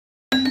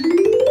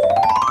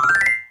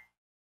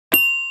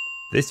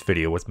This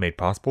video was made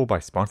possible by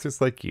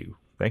sponsors like you.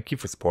 Thank you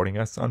for supporting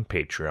us on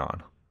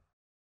Patreon.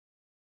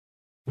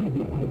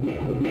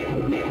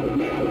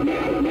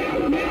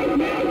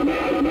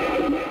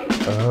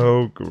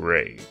 Oh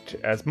great.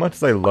 As much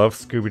as I love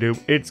Scooby-Doo,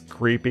 its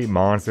creepy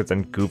monsters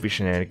and goofy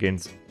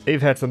shenanigans,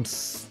 they've had some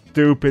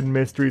stupid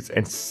mysteries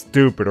and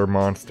stupider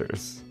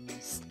monsters.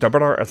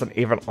 Stupider isn't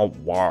even a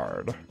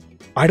word.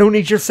 I don't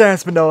need your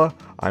sass, Vanilla!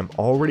 I'm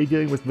already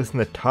dealing with listing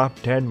the top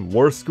 10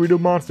 worst Scooby-Doo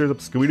monsters of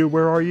Scooby-Doo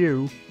Where Are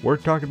You? We're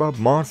talking about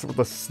monsters with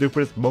the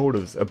stupidest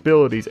motives,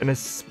 abilities, and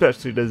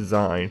especially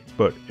design.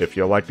 But if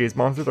you like these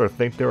monsters or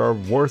think there are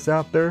worse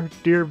out there,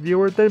 dear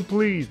viewer, then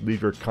please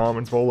leave your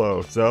comments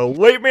below. So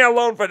leave me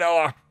alone,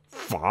 Vanilla!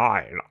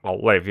 Fine,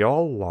 I'll leave you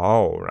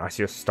alone as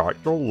you start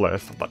your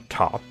list of the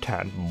top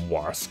 10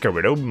 worst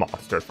Scooby-Doo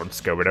monsters from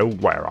Scooby-Doo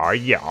Where Are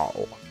You?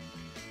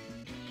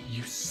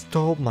 You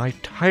stole my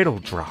title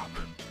drop.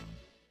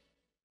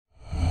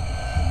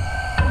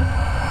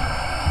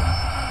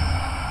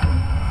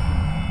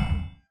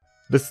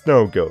 The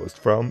Snow Ghost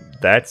from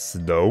That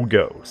Snow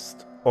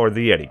Ghost, or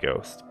the Yeti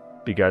Ghost,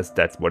 because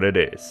that's what it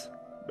is.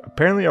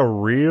 Apparently a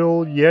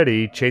real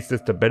Yeti chased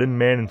this Tibetan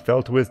man and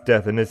fell to his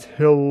death in his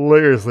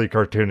hilariously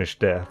cartoonish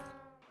death.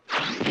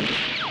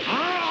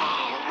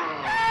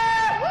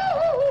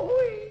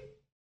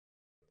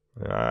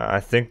 I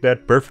think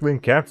that perfectly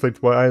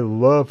encapsulates why I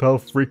love how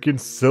freaking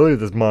silly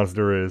this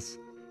monster is.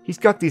 He's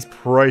got these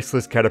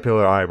priceless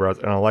caterpillar eyebrows,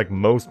 and unlike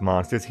most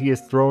monsters, he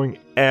is throwing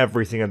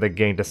everything at the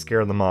game to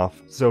scare them off,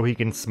 so he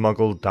can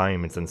smuggle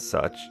diamonds and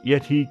such,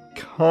 yet he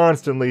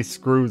constantly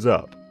screws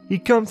up. He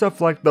comes off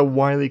like the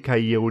Wile E.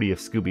 Coyote of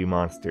Scooby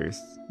monsters.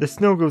 The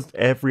Snow Ghost's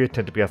every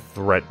attempt to be a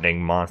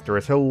threatening monster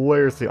is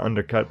hilariously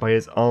undercut by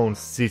his own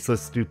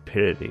ceaseless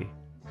stupidity.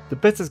 The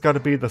best has got to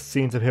be the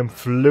scenes of him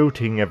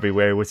floating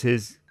everywhere with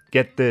his,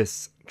 get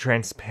this,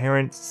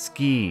 transparent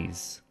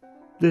skis.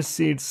 This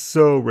scene's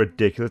so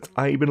ridiculous,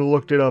 I even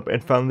looked it up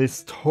and found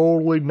this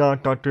totally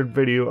not doctored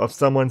video of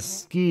someone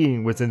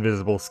skiing with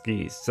invisible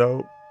skis,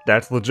 so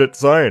that's legit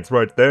science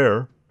right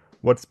there.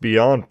 What's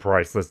beyond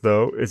priceless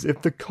though, is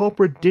if the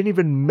culprit didn't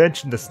even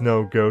mention the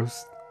Snow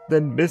Ghost,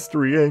 then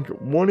Mystery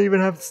Inc. won't even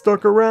have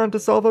stuck around to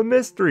solve a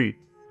mystery,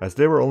 as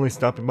they were only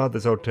stopping by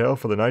this hotel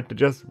for the night to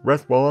just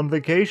rest while on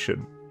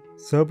vacation.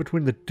 So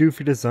between the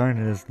doofy design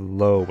and his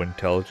low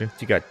intelligence,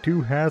 you got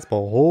two halves of a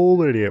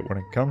whole idiot when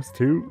it comes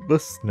to the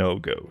Snow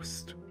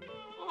Ghost.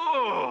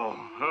 Oh,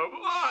 have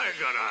I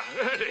got a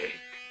headache?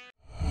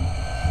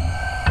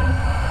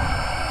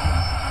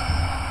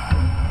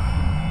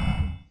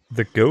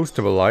 The Ghost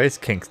of Elias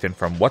Kingston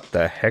from What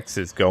the Hex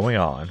Is Going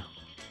On?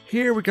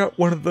 Here we got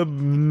one of the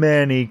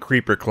many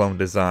creeper clone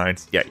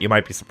designs. Yeah, you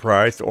might be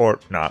surprised, or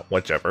not,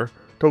 whichever,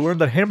 to learn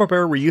that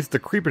Hanna-Barbera reused the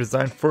creeper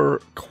design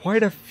for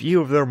quite a few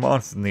of their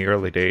monsters in the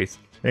early days,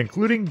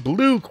 including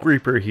Blue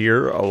Creeper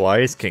here,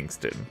 Elias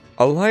Kingston.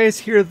 Elias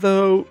here,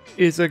 though,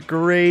 is a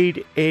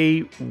grade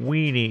A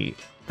weenie.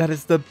 That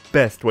is the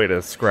best way to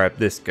describe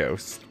this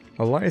ghost.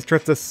 Elias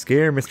tries to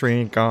scare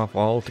Mystery Inc. off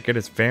all to get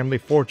his family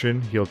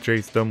fortune. He'll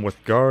chase them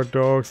with guard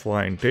dogs,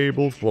 flying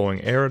tables, blowing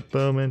air at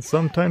them, and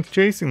sometimes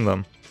chasing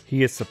them.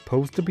 He is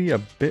supposed to be a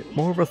bit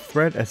more of a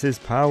threat as his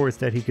power is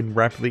that he can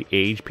rapidly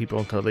age people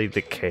until they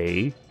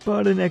decay,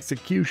 but in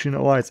execution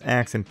Elias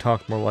acts and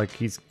talks more like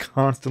he's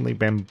constantly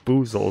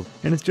bamboozled,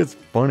 and it's just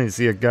funny to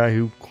see a guy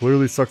who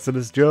clearly sucks at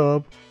his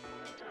job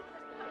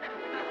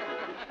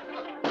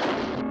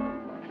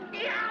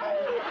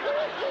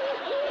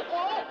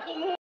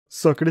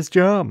suck at his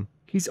job.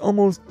 He's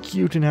almost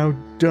cute in how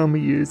dumb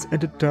he is,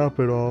 and to top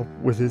it off,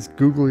 with his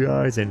googly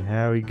eyes and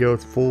how he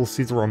goes full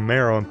Cesar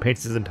Romero and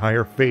paints his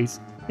entire face,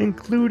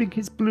 including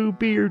his blue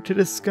beard, to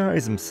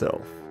disguise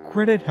himself.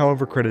 Credit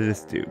however credit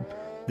is due.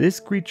 This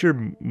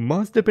creature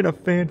must have been a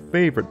fan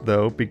favorite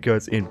though,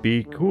 because in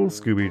Be Cool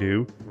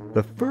Scooby-Doo,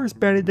 the first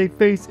baddie they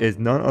face is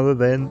none other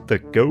than the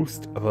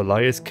Ghost of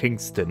Elias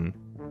Kingston.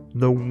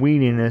 The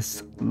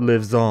weeniness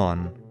lives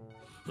on.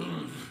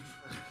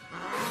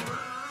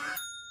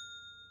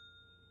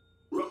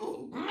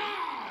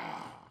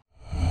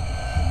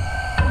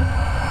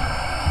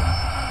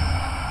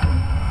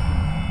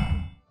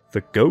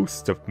 The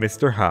Ghost of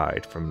Mr.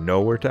 Hyde from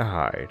Nowhere to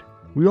Hide.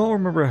 We all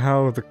remember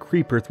how the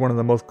Creeper is one of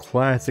the most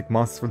classic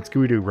monsters from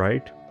Scooby-Doo,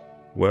 right?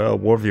 Well,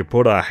 what if you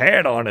put a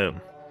hat on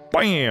him?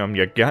 Bam!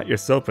 You got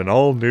yourself an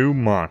all-new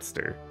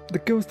monster. The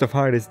Ghost of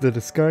Hyde is the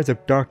disguise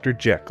of Dr.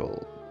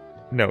 Jekyll.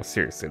 No,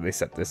 seriously, they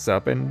set this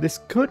up, and this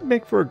could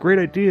make for a great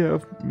idea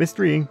of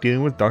Mystery Inc.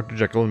 dealing with Dr.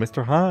 Jekyll and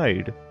Mr.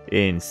 Hyde.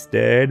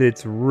 Instead,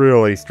 it's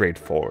really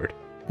straightforward.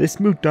 This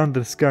moved on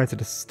to disguise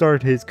to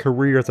start his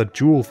career as a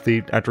jewel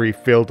thief after he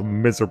failed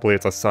miserably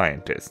as a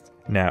scientist.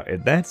 Now,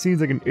 if that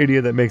seems like an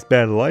idiot that makes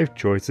bad life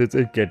choices,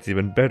 it gets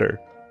even better.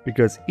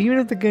 Because even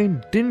if the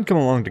gang didn't come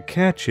along to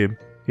catch him,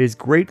 his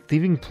great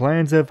thieving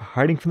plans of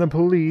hiding from the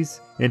police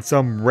in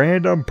some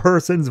random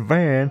person's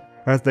van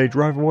as they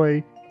drive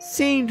away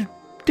seemed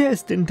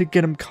destined to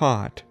get him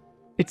caught.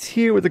 It's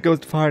here where the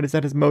Ghost of Hyde is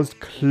at his most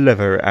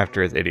clever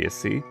after his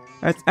idiocy.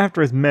 As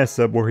after his mess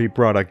up where he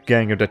brought a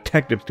gang of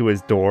detectives to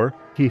his door,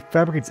 he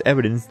fabricates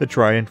evidence to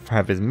try and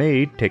have his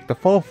maid take the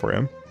fall for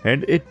him,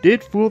 and it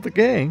did fool the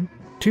gang.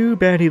 Too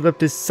bad he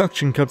left his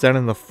suction cups out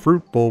in the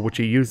fruit bowl which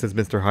he used as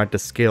Mr. Hyde to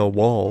scale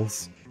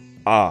walls.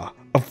 Ah,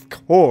 of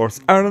course,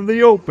 out in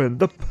the open,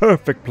 the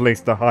perfect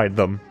place to hide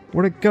them.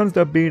 When it comes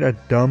to being a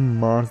dumb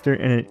monster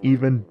and an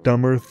even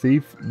dumber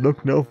thief,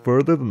 look no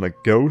further than the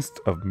ghost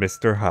of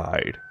Mr.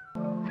 Hyde.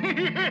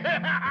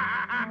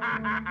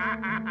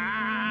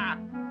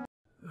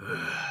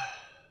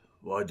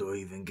 Why do I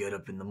even get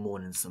up in the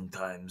morning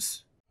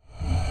sometimes?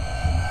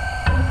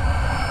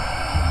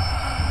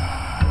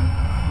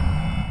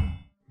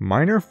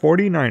 Miner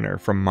 49er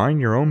from Mind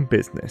Your Own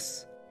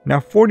Business. Now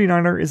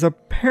 49er is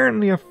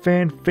apparently a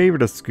fan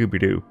favorite of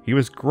Scooby-Doo. He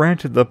was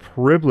granted the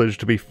privilege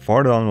to be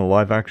farted on in a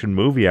live action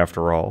movie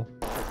after all.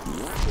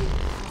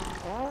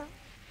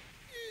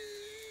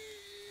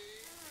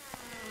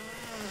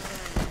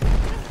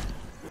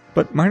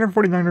 But Miner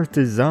 49er's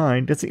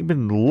design doesn't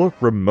even look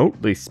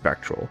remotely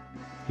spectral.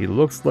 He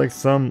looks like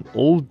some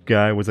old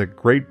guy with a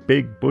great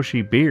big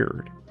bushy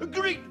beard. A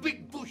great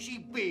big bushy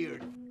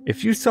beard!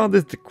 If you saw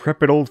this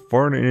decrepit old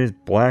fart in his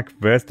black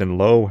vest and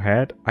low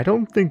hat, I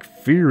don't think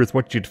fear is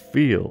what you'd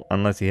feel,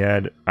 unless he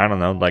had, I don't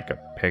know, like a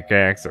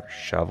pickaxe or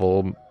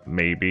shovel,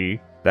 maybe.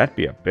 That'd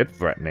be a bit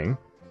threatening,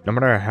 no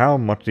matter how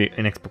much the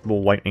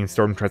inexplicable lightning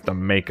storm tries to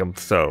make him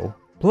so.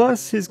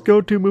 Plus, his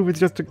go-to move is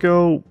just to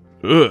go,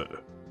 ugh.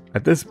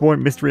 At this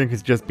point, Mystery Inc.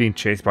 is just being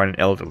chased by an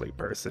elderly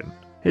person.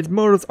 His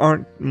motives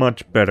aren't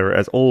much better,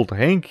 as old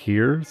Hank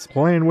here's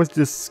plan was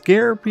to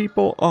scare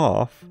people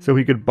off so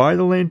he could buy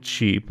the land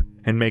cheap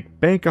and make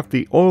bank off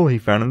the oil he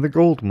found in the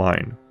gold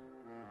mine.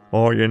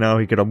 Or, you know,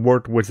 he could have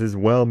worked with his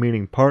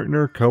well-meaning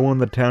partner, co-own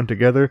the town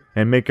together,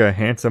 and make a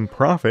handsome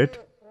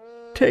profit.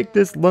 Take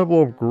this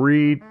level of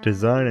greed,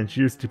 design, and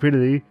sheer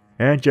stupidity,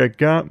 and you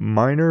got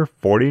Miner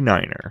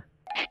 49er.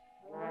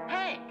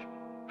 Hank!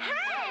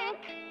 Hank!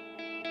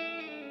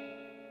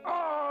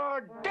 Oh,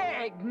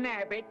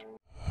 dagnabbit!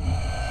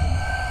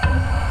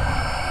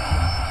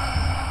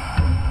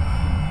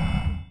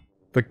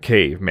 The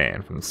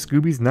Caveman from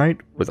Scooby's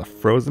Night with a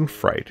Frozen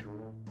Fright.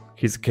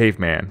 He's a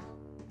caveman.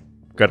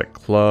 Got a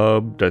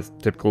club, does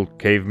typical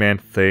caveman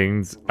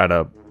things at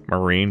a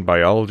marine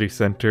biology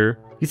center.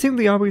 You think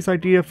the obvious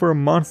idea for a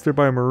monster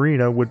by a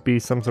marina would be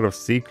some sort of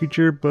sea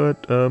creature,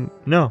 but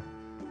no.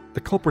 The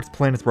culprit's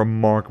plan is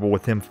remarkable,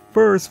 with him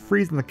first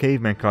freezing the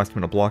caveman costume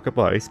in a block of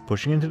ice,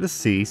 pushing into the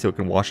sea so it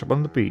can wash up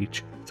on the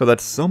beach, so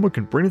that someone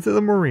can bring it to the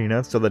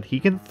marina so that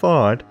he can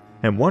thaw it,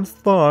 and once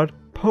thawed,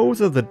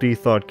 pose as the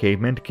de-thawed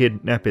caveman to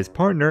kidnap his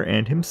partner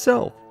and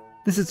himself.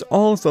 This is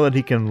all so that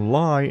he can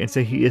lie and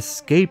say he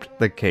escaped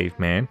the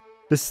caveman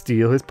to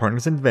steal his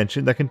partner's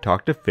invention that can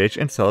talk to fish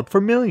and sell it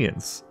for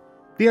millions.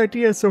 The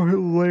idea is so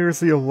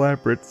hilariously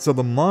elaborate, so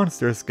the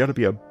monster's gotta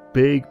be a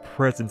big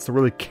presence to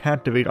really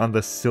captivate on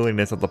the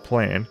silliness of the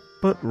plan.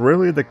 But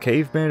really, the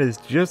caveman is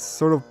just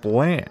sort of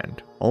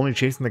bland, only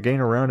chasing the gang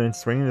around and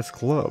swinging his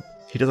club.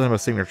 He doesn't have a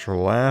signature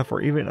laugh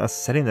or even a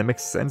setting that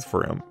makes sense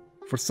for him.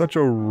 For such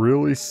a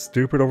really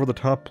stupid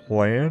over-the-top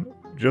plan,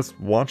 just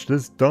watch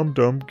this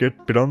dum-dum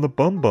get bit on the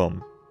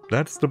bum-bum.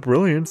 That's the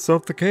brilliance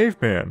of the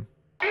caveman.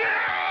 Someone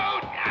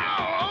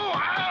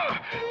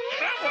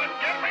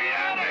get me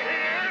out of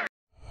here!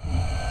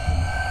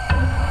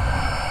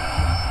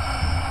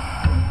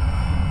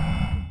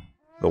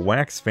 The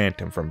Wax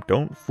Phantom from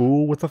Don't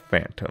Fool with a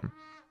Phantom.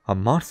 A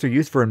monster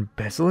used for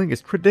embezzling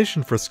is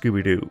tradition for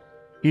Scooby-Doo,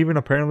 even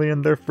apparently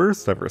in their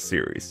first ever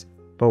series.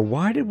 But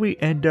why did we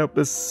end up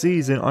this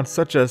season on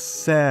such a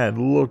sad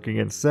looking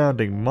and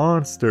sounding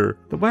monster?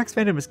 The Wax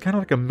Phantom is kind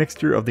of like a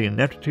mixture of the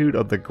ineptitude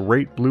of the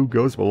Great Blue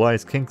Ghost of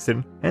Elias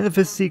Kingston and the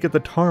physique of the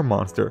Tar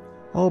Monster,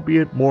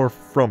 albeit more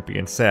frumpy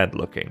and sad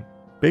looking.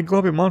 Big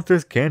gloppy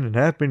monsters can and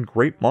have been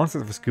great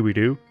monsters for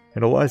Scooby-Doo,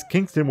 and Elias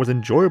Kingston was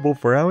enjoyable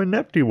for how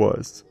inept he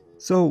was.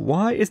 So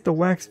why is the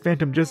Wax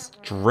Phantom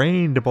just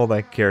drained of all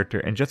that character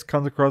and just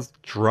comes across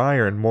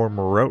drier and more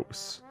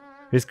morose?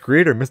 His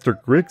creator,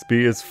 Mr.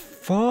 Grigsby, is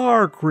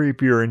far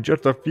creepier in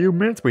just a few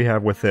minutes we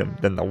have with him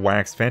than the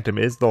Wax Phantom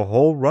is the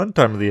whole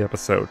runtime of the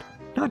episode.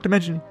 Not to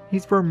mention,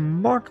 he's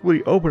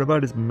remarkably open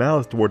about his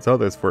malice towards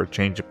others for a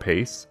change of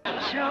pace.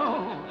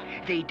 So,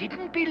 they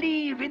didn't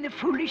believe in the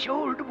foolish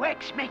old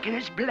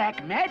waxmaker's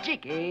black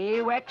magic,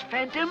 eh, Wax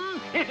Phantom?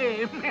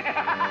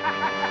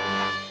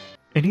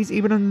 And he's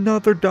even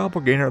another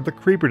doppelganger of the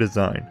creeper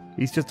design.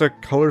 He's just a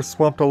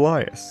color-swapped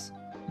Elias.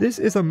 This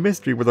is a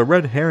mystery where the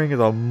red herring is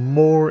a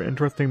more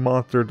interesting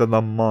monster than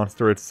the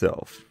monster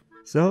itself.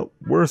 So,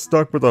 we're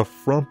stuck with a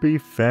frumpy,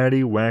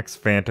 fatty Wax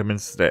Phantom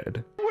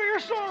instead. We're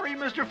sorry,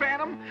 Mr.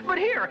 Phantom, but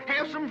here,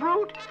 have some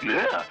fruit.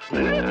 Yeah.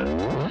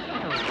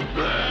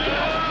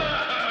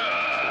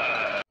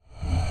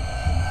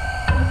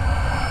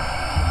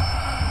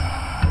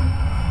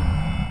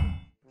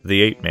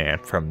 The Ape Man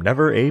from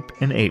Never Ape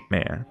and Ape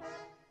Man.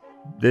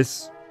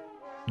 This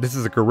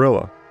is a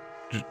gorilla.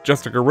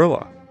 Just a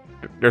gorilla.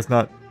 There's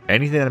not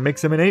anything that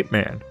makes him an ape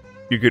man.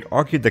 You could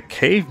argue the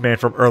caveman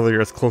from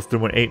earlier is closer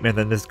to an ape man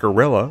than this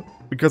gorilla,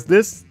 because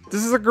this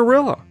is a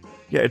gorilla.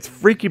 Yeah, it's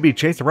freaky to be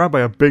chased around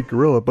by a big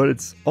gorilla, but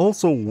it's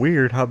also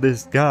weird how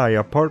this guy,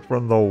 apart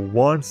from the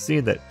one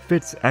scene that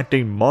fits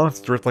acting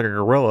monstrous like a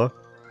gorilla,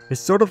 is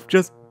sort of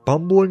just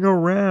bumbling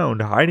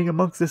around, hiding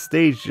amongst the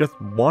stage, just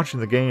watching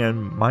the game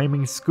and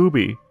miming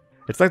Scooby.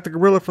 It's like the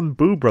gorilla from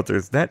Boo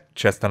Brothers, that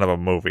chestnut of a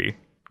movie.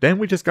 Then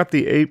we just got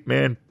the ape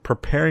man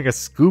preparing a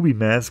Scooby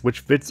mask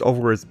which fits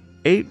over his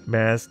ape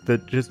mask to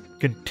just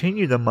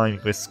continue the miming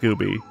with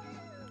Scooby.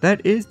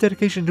 That is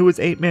dedication to his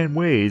ape-man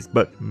ways,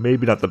 but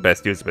maybe not the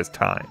best use of his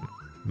time.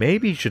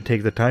 Maybe he should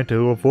take the time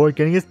to avoid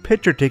getting his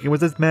picture taken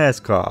with his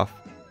mask off.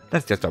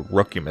 That's just a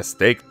rookie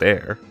mistake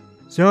there.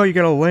 So you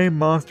got a lame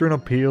monster in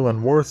Appeal,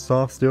 and worse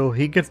off still,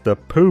 he gets the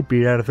poo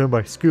beat out of him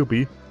by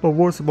Scooby. But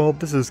worst of all,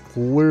 this is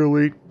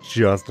clearly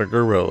just a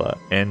gorilla,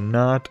 and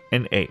not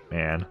an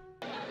ape-man.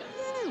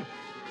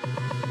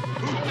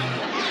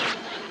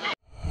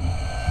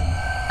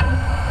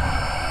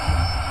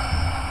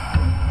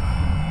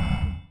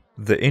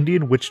 The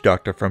Indian Witch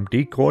Doctor from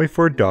Decoy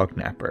for a Dog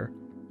Napper.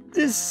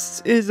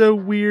 This is a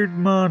weird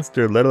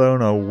monster, let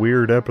alone a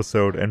weird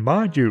episode, and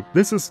mind you,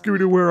 this is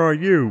Scooby-Doo Where Are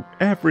You?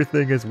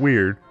 Everything is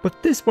weird,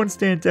 but this one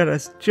stands out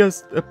as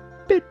just a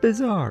bit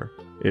bizarre.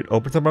 It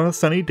opens up on a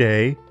sunny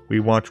day, we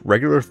watch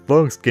regular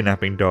thugs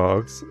kidnapping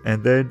dogs,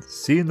 and then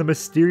seeing the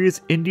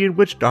mysterious Indian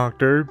Witch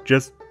Doctor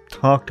just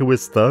talk to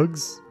his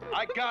thugs.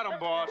 I got him,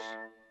 boss.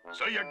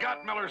 So you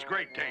got Miller's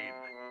Great Dane.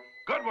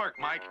 Good work,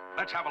 Mike.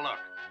 Let's have a look.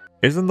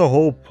 Isn't the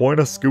whole point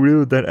of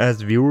Scooby-Doo that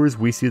as viewers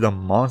we see the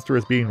monster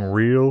as being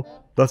real,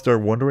 thus are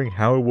wondering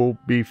how it will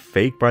be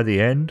fake by the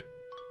end?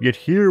 Yet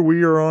here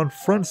we are on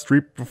Front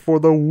Street before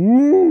the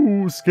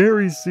woo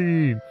scary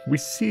scene. We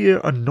see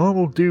a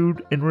normal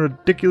dude in a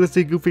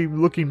ridiculously goofy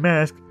looking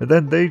mask, and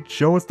then they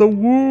show us the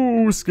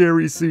woo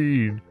scary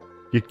scene.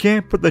 You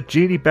can't put the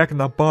genie back in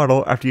the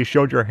bottle after you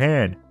showed your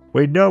hand.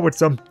 We know it's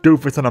some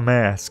doofus in a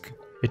mask.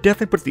 It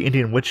definitely puts the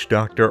Indian Witch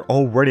Doctor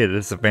already at a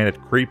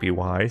disadvantage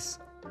creepy-wise.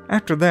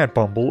 After that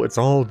bumble, it's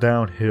all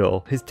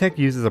downhill. His tech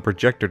uses a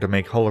projector to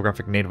make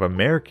holographic Native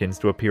Americans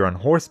to appear on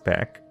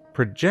horseback.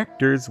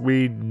 Projectors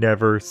we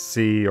never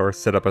see or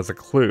set up as a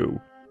clue.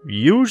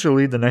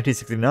 Usually, the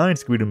 1969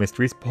 Scooby-Doo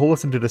mysteries pull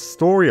us into the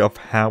story of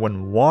how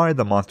and why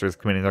the monster is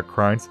committing their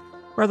crimes,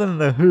 rather than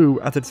the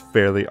who, as it's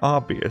fairly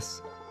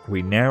obvious.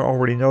 We now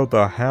already know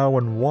the how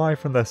and why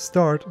from the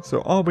start,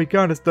 so all we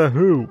got is the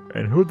who,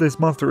 and who this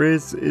monster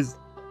is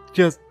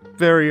just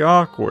very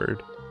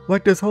awkward.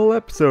 Like this whole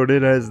episode,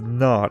 it has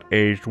not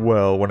aged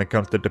well when it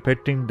comes to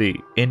depicting the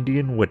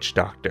Indian Witch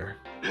Doctor.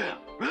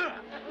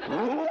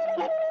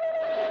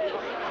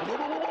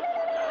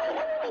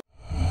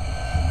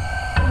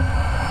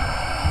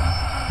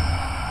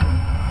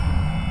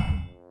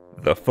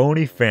 The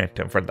phony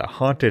phantom from the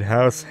haunted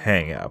house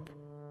hang-up.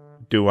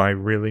 Do I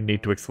really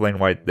need to explain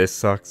why this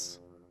sucks?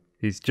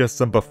 He's just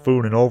some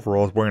buffoon in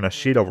overalls wearing a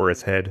sheet over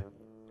his head.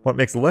 What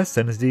makes less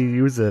sense is he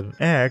uses an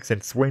axe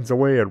and swings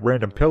away at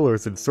random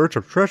pillars in search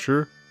of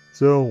treasure,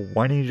 so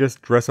why didn't he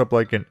just dress up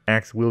like an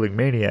axe-wielding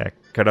maniac,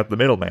 cut out the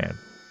middleman?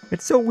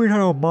 It's so weird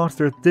how a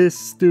monster this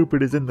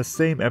stupid is in the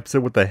same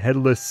episode with the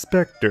Headless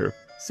Spectre.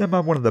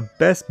 Somehow one of the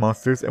best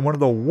monsters and one of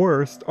the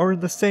worst are in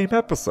the same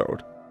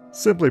episode.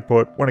 Simply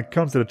put, when it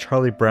comes to the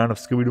Charlie Brown of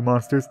Scooby-Doo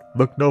monsters,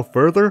 look no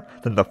further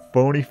than the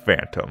phony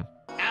phantom.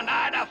 And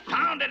I'd have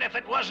found it if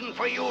it wasn't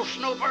for you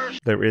snoopers.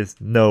 There is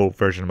no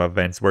version of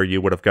events where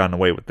you would have gotten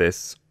away with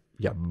this,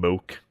 ya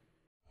mook.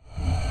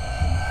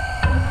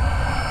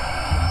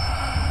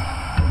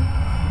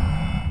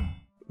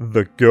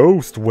 The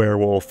Ghost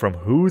Werewolf from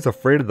Who's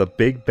Afraid of the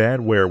Big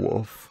Bad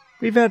Werewolf.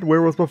 We've had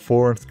werewolves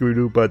before in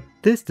Scooby-Doo, but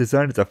this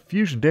design is a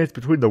fusion dance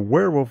between the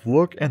werewolf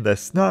look and the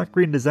snot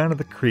green design of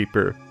the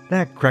creeper.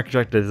 That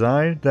crackerjack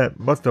design that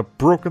must have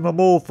broken the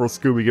mold for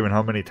Scooby given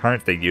how many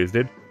times they used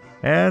it.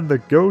 And the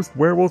Ghost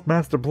Werewolf's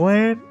master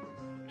plan?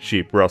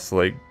 Sheep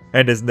rustling.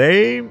 And his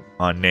name?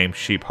 Unnamed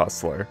Sheep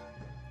Hustler.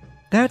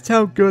 That's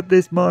how good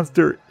this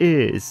monster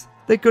is.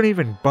 They couldn't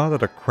even bother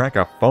to crack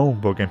a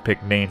phone book and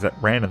pick names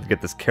at random to get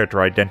this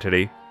character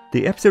identity.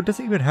 The episode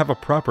doesn't even have a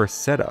proper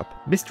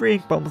setup. Mystery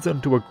Inc. bumbles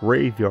into a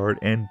graveyard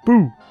and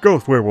boo!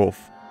 Ghost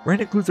Werewolf!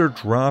 Random clues are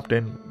dropped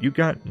and you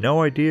got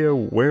no idea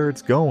where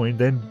it's going,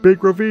 then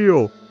big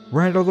reveal!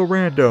 Right out of the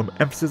random,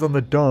 emphasis on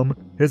the dumb,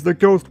 is the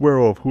Ghost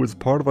Werewolf who is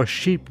part of a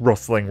sheep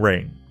rustling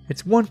ring.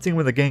 It's one thing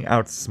when the gang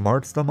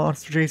outsmarts the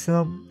monster chasing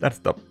them, that's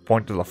the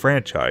point of the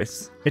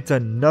franchise. It's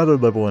another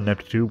level of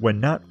ineptitude when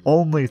not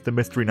only is the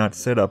mystery not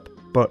set up,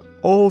 but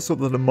also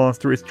that the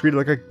monster is treated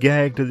like a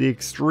gag to the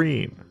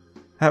extreme.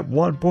 At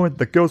one point,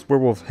 the Ghost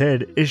Werewolf's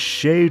head is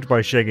shaved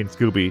by Shaggy and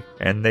Scooby,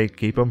 and they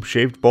keep him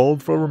shaved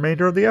bald for the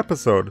remainder of the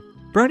episode.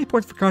 Brownie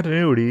points for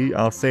continuity,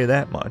 I'll say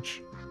that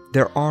much.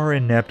 There are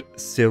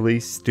inept, silly,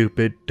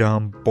 stupid,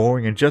 dumb,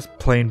 boring, and just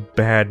plain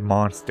bad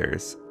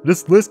monsters.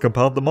 This list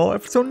compiled them all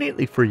ever so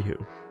neatly for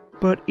you.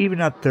 But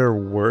even at their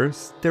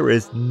worst, there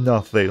is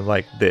nothing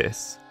like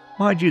this.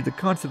 Mind you, the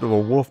concept of a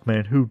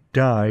wolfman who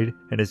died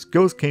and his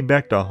ghost came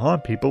back to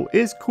haunt people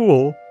is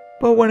cool,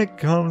 But when it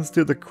comes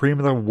to the cream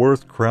of the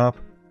worst crop,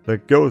 the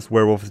ghost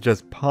werewolf is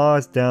just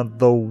paws down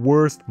the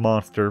worst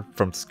monster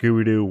from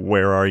Scooby-Doo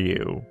Where Are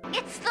You?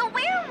 It's the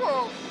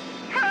werewolf!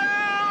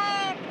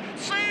 Help!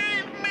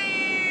 Save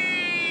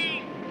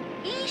me!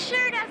 He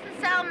sure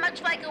doesn't sound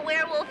much like a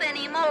werewolf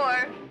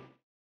anymore.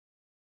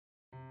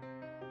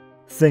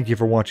 Thank you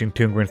for watching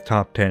ToonGrin's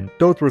Top 10.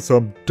 Those were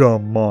some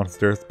dumb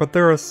monsters, but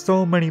there are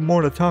so many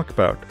more to talk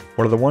about.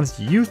 What are the ones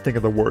you think are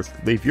the worst?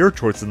 Leave your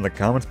choices in the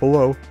comments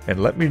below,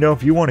 and let me know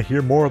if you want to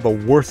hear more of the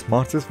worst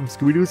monsters from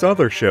Scooby-Doo's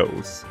other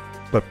shows.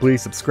 But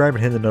please subscribe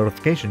and hit the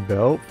notification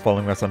bell,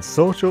 following us on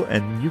social,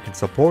 and you can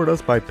support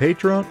us by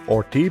Patreon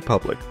or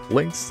TeePublic.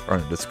 Links are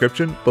in the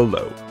description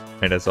below.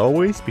 And as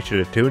always, be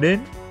sure to tune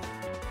in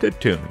to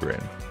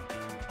ToonGrin.